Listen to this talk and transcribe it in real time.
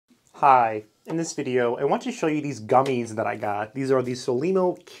Hi, in this video I want to show you these gummies that I got. These are the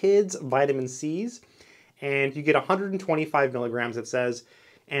Solimo Kids Vitamin C's, and you get 125 milligrams it says,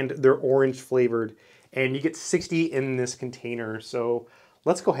 and they're orange flavored, and you get 60 in this container. So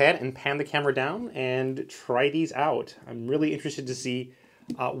let's go ahead and pan the camera down and try these out. I'm really interested to see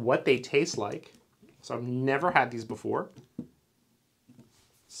what they taste like. So I've never had these before.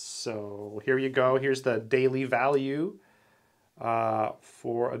 So here you go. Here's the daily value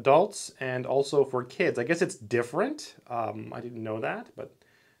for adults and also for kids. I guess it's different. I didn't know that, but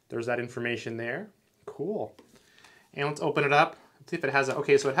there's that information there. Cool. And let's open it up. Let's see if it has a,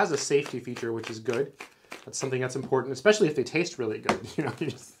 okay, so it has a safety feature, which is good. That's something that's important, especially if they taste really good. You know,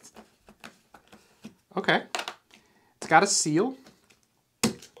 okay. It's got a seal.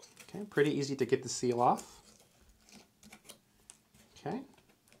 Okay, pretty easy to get the seal off. Okay.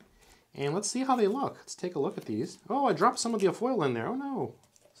 And let's see how they look. Let's take a look at these. Oh, I dropped some of the foil in there. Oh no.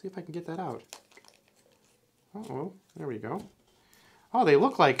 Let's see if I can get that out. Uh-oh, there we go. Oh, they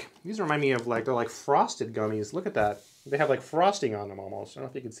look like, these remind me of like, they're like frosted gummies. Look at that. They have like frosting on them almost. I don't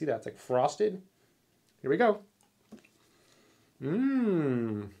know if you can see that. It's like frosted. Here we go.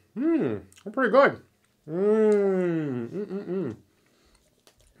 They're pretty good.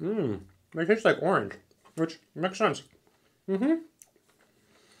 They taste like orange, which makes sense.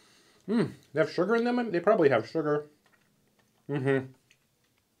 They have sugar in them? They probably have sugar. 1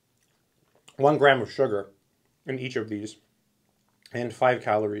 gram of sugar in each of these. And 5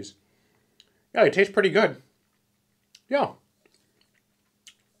 calories. Yeah, they taste pretty good. Yeah.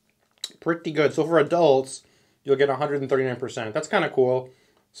 Pretty good. So for adults, you'll get 139%. That's kind of cool.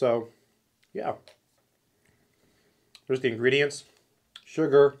 So, yeah. There's the ingredients.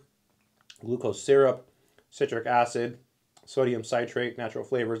 Sugar, glucose syrup, citric acid, sodium citrate, natural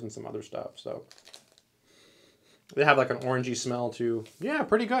flavors, and some other stuff. So they have like an orangey smell too. Yeah,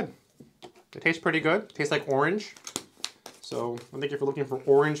 pretty good. It tastes pretty good. It tastes like orange. So I think if you're looking for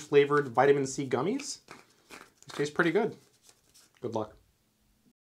orange flavored vitamin C gummies, it tastes pretty good. Good luck.